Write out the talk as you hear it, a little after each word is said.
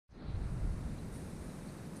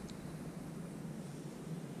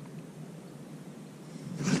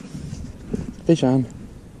Fish on.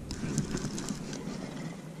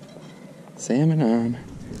 Salmon on.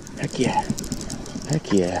 Heck yeah.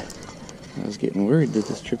 Heck yeah. I was getting worried that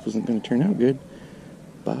this trip wasn't going to turn out good.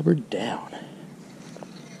 Bobber down.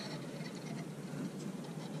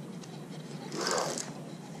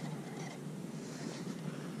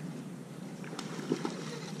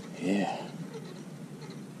 Yeah.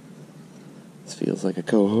 This feels like a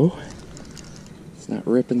coho. It's not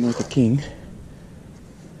ripping like a king.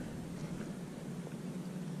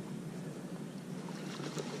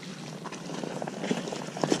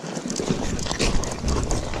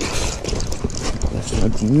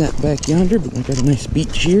 Left my net back yonder, but I got a nice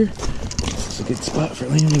beach here. This is a good spot for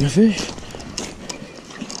landing a fish.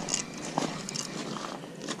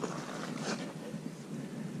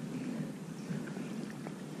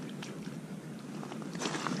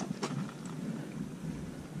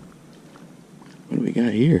 What do we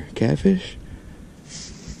got here? Catfish?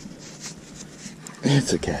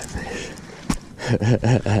 It's a catfish.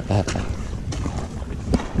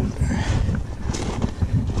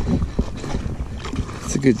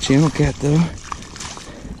 It's a good channel cat though.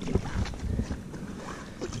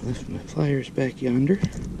 Lift my pliers back yonder.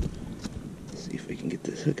 See if we can get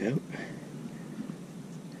this hook out.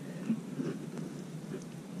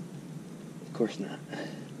 Of course not.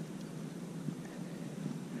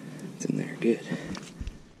 It's in there good.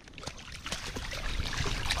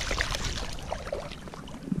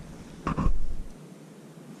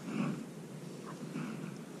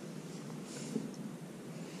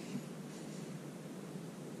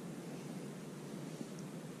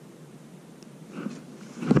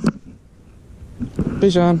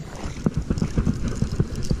 Fish on.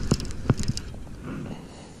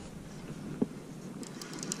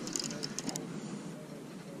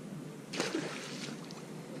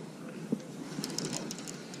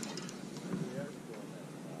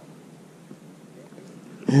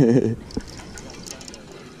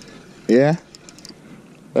 Yeah,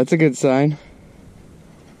 that's a good sign.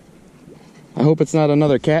 I hope it's not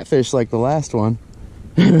another catfish like the last one.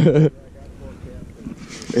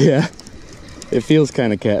 Yeah. It feels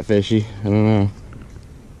kind of catfishy. I don't know.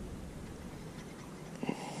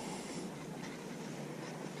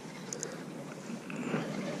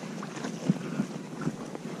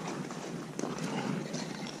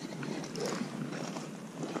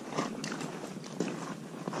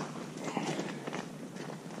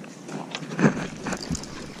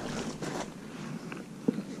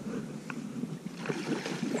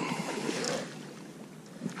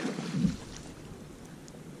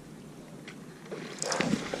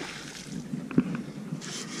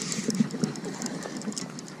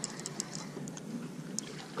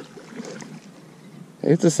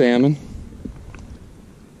 It's a salmon.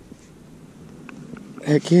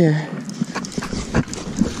 Heck yeah.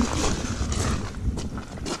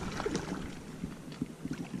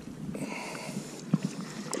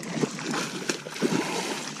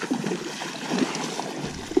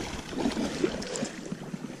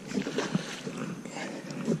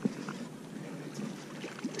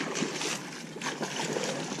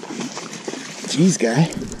 Jeez,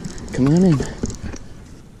 guy. Come on in.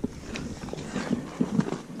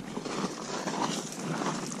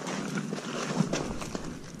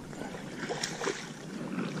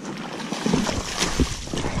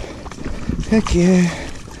 Heck yeah.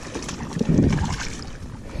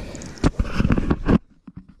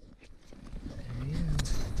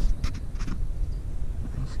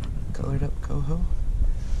 Nice colored up coho.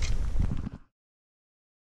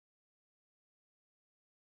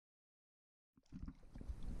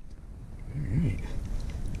 Alright.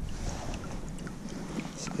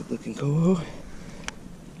 It's a good looking coho.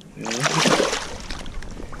 I like it.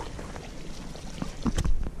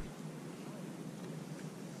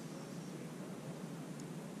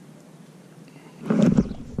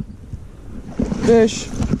 Fish.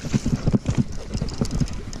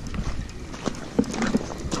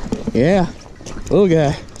 Yeah, little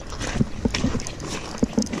guy.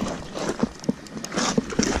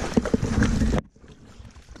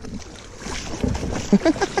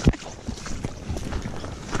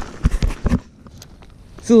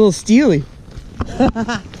 It's a little steely.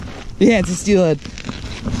 Yeah, it's a steelhead.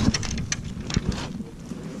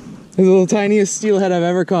 It's the little tiniest steelhead I've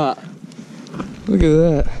ever caught. Look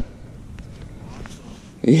at that.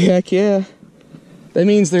 Heck yeah. That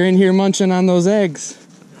means they're in here munching on those eggs.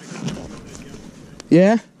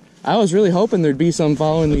 Yeah? I was really hoping there'd be some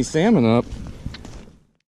following these salmon up.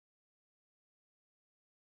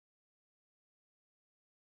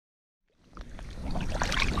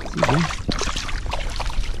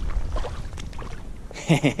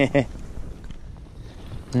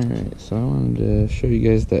 Alright, so I wanted to show you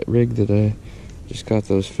guys that rig that I just caught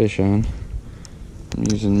those fish on. I'm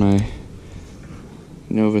using my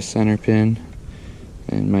Nova Centerpin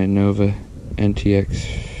and my Nova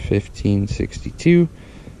NTX 1562.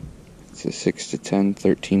 It's a 6 to 10,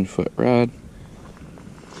 13-foot rod,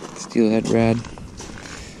 steelhead rod.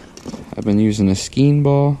 I've been using a Skein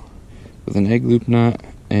ball with an egg loop knot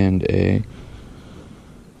and a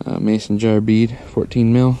mason jar bead,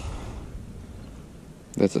 14 mil.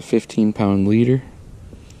 That's a 15-pound leader.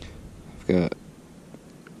 I've got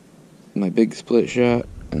my big split shot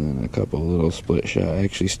and then a couple little split shot. I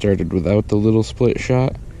actually started without the little split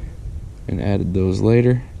shot and added those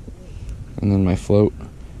later. And then my float,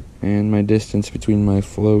 and my distance between my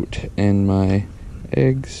float and my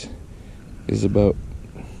eggs is about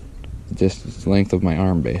the distance length of my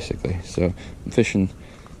arm, basically. So I'm fishing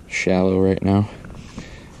shallow right now,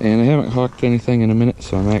 and I haven't hawked anything in a minute,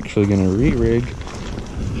 so I'm actually going to re-rig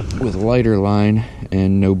with lighter line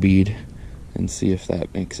and no bead and see if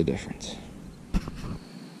that makes a difference.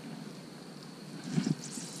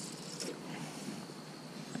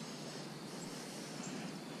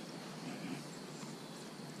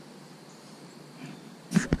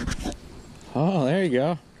 Oh, there you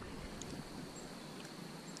go.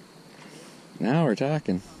 Now we're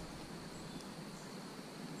talking.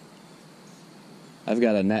 I've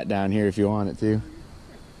got a net down here if you want it to.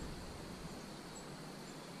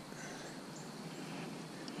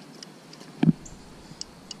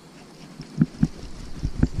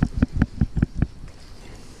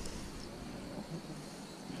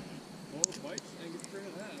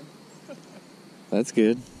 That's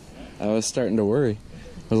good. I was starting to worry.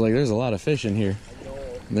 I was like, there's a lot of fish in here.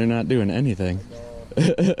 They're not doing anything. We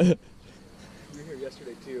were here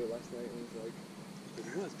yesterday too, last night, and it was like,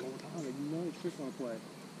 what's going on? Like, you know, it's fish want to play.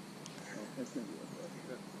 Oh, that's going to be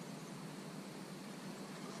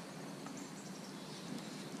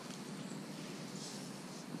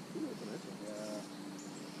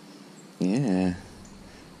Yeah.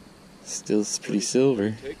 Still pretty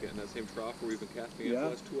silver. Take it in that same trough where we've been casting it for the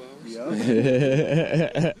last 2 hours.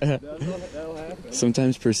 Yeah. That'll happen.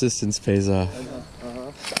 Sometimes persistence pays off. So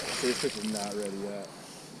this fish is not ready yet.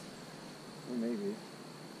 Or maybe.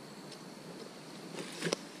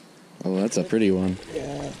 Oh, that's a pretty one.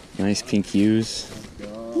 Yeah. Nice pink hues.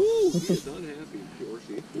 Let's go. He's unhappy,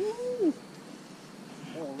 Dorsey.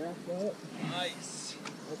 Oh, wrapped up. Nice.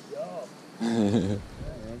 Let's go.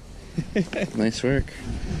 Nice work.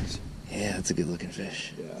 Yeah, that's a good looking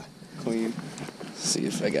fish. Yeah. Clean. See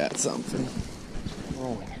if I got something.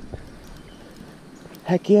 Oh.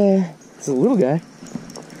 Heck yeah. It's a little guy.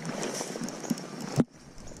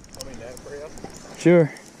 Want me to net for you?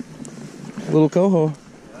 Sure. Little coho.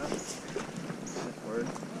 Yeah. Word.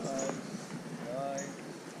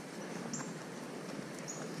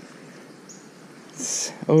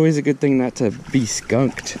 It's always a good thing not to be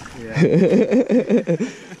skunked. Yeah.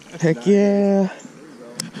 Heck nice. Yeah.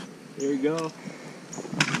 There you go.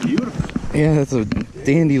 Beautiful. Yeah, that's a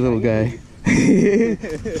dandy little guy.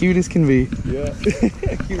 Cute as can be. Yeah.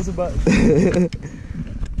 Cute as a button.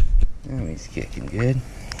 Oh, he's kicking good.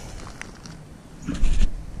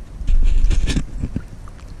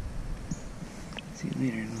 See you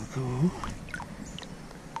later, little cool.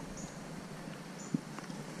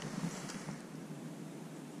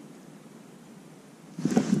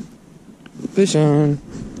 Fish on.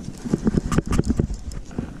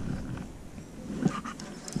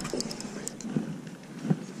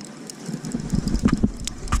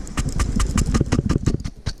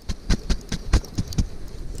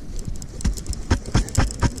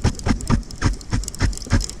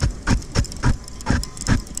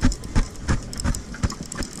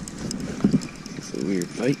 It's a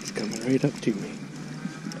weird bite. It's coming right up to me.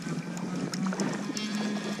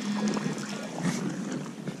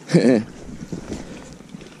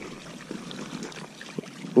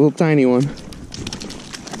 Little tiny one.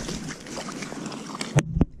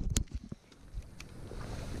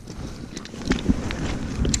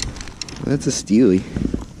 That's a Steely.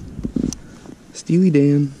 Steely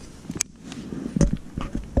Dan.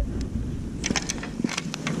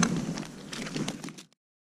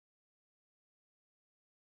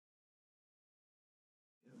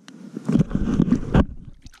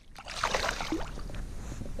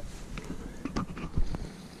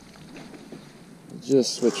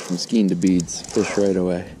 Just switched from skein to beads. Fish right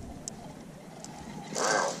away.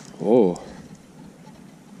 Oh.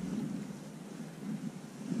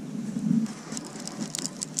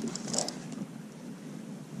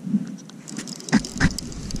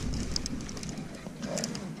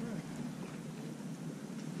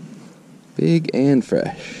 Big and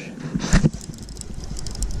fresh.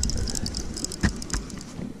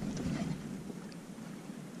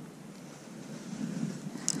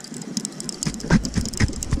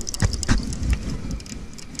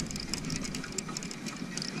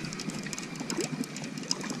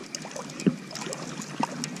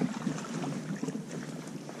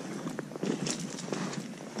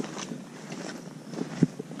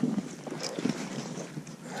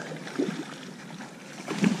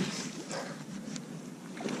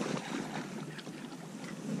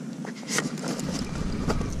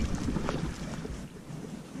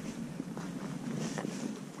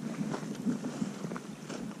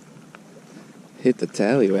 hit the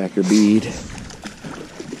tallywhacker bead.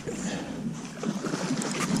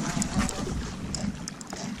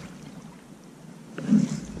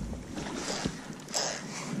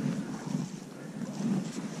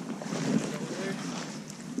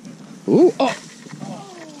 Ooh, oh!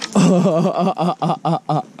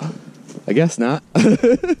 I guess not. I was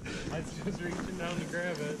just reaching down to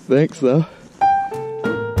grab it. Thanks, though.